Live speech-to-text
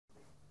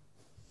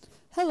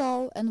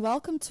Hello and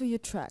welcome to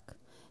YouTrack.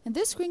 In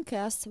this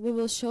screencast, we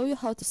will show you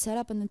how to set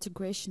up an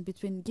integration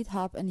between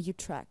GitHub and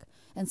YouTrack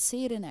and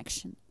see it in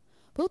action.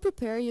 We'll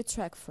prepare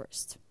YouTrack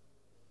first.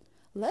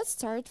 Let's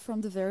start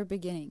from the very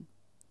beginning.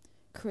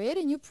 Create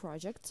a new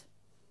project.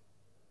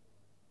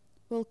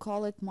 We'll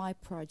call it My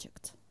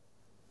Project.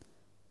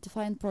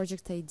 Define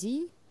project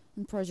ID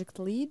and project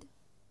lead.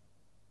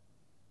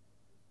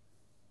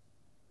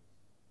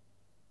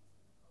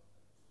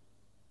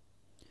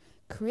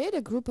 Create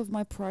a group of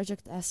My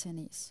Project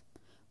SNEs.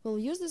 We'll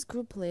use this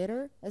group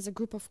later as a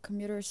group of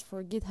commuters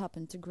for GitHub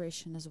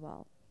integration as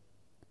well.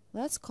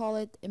 Let's call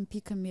it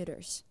MP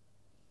commuters.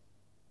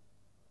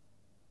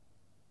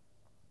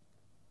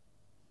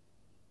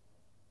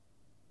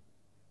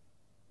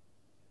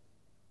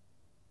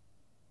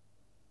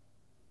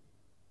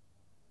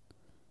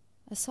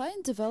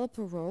 Assign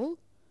developer role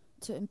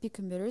to MP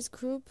commuters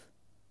group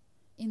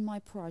in My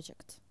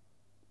Project.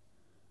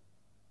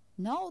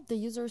 Now the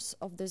users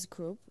of this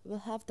group will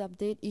have the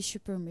update issue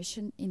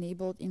permission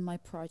enabled in My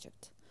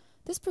Project.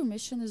 This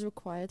permission is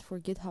required for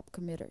GitHub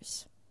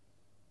commuters.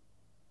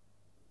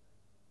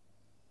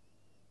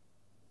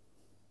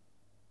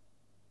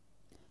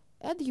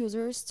 Add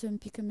users to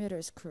MP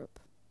commuters group.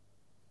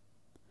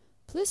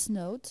 Please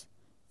note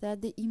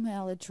that the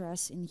email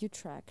address in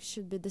YouTrack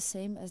should be the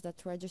same as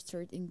that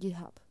registered in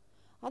GitHub.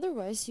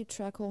 Otherwise,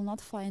 YouTrack will not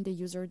find the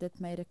user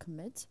that made a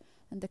commit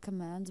and the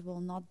command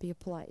will not be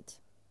applied.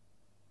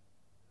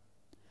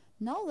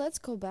 Now let's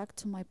go back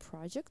to My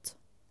Project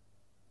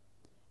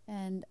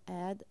and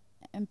add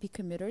MP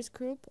commuters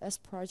group as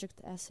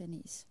project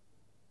SNEs.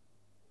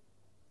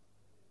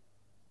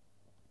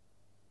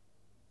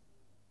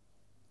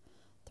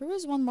 There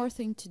is one more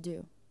thing to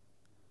do.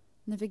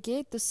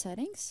 Navigate the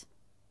settings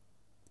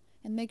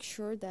and make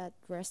sure that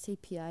REST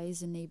API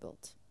is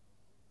enabled.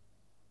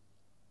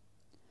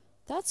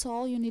 That's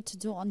all you need to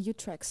do on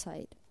YouTrack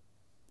side.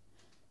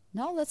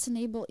 Now let's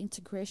enable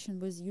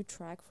integration with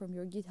YouTrack from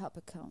your GitHub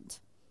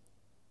account.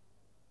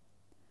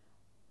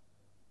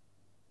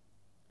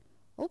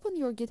 Open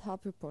your GitHub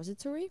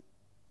repository.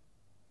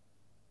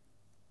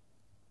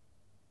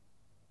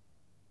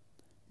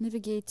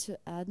 Navigate to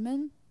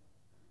Admin,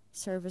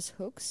 Service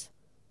Hooks.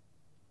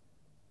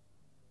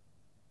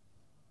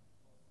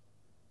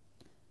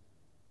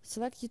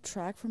 Select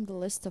YouTrack from the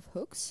list of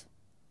hooks.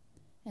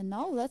 And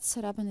now let's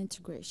set up an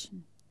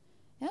integration.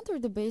 Enter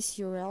the base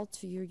URL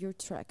to your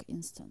YouTrack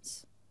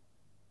instance.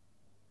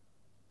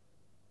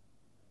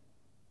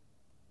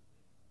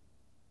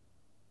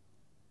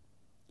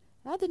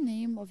 Add the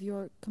name of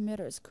your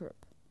commuters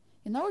group.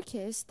 In our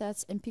case,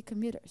 that's MP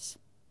commuters.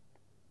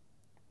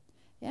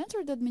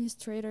 Enter the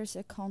administrator's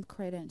account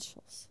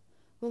credentials.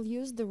 We'll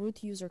use the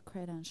root user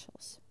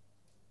credentials.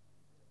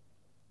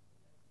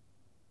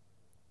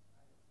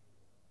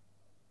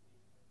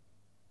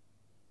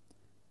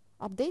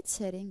 Update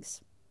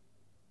settings.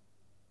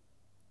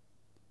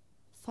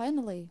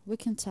 Finally, we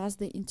can test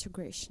the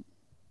integration.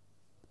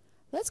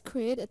 Let's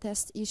create a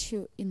test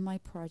issue in My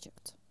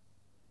Project.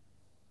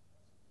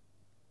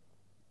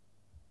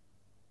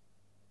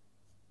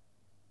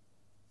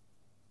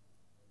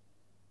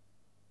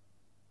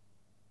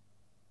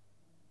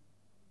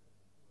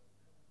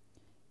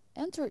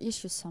 Enter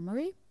issue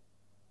summary.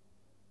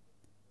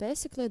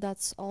 Basically,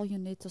 that's all you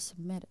need to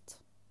submit it.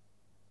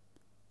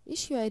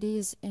 Issue ID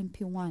is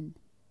MP1.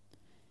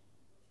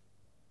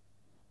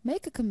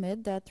 Make a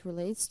commit that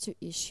relates to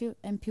issue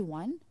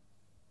MP1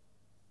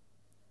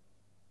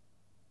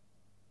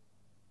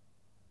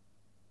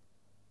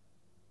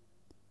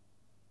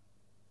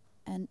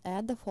 and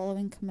add the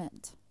following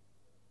command: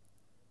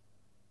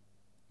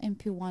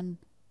 MP1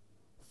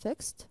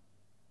 fixed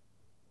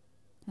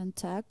and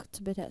tag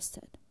to be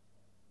tested.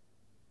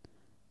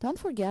 Don't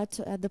forget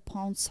to add the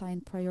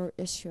 # prior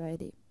issue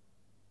ID.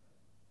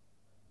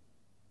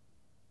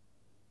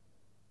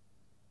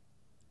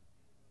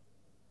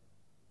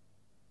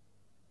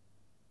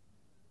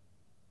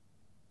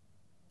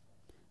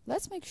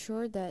 Let's make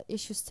sure that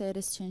issue state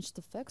is changed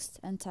to fixed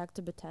and tag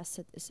to be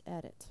tested is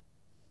added.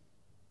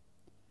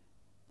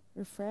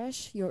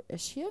 Refresh your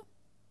issue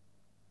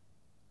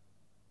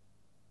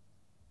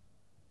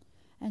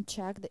and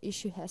check the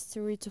issue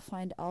history to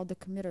find out the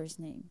committer's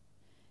name.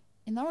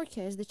 In our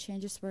case, the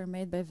changes were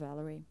made by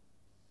Valerie.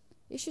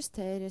 Issue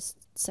state is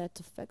set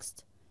to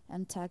fixed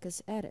and tag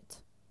is added.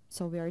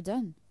 So we are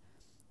done.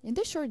 In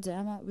this short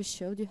demo, we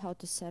showed you how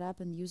to set up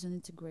and use an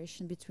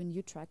integration between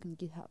YouTrack and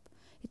GitHub.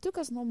 It took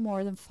us no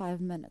more than 5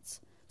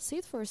 minutes. See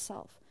it for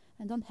yourself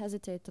and don't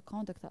hesitate to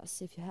contact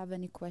us if you have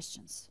any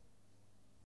questions.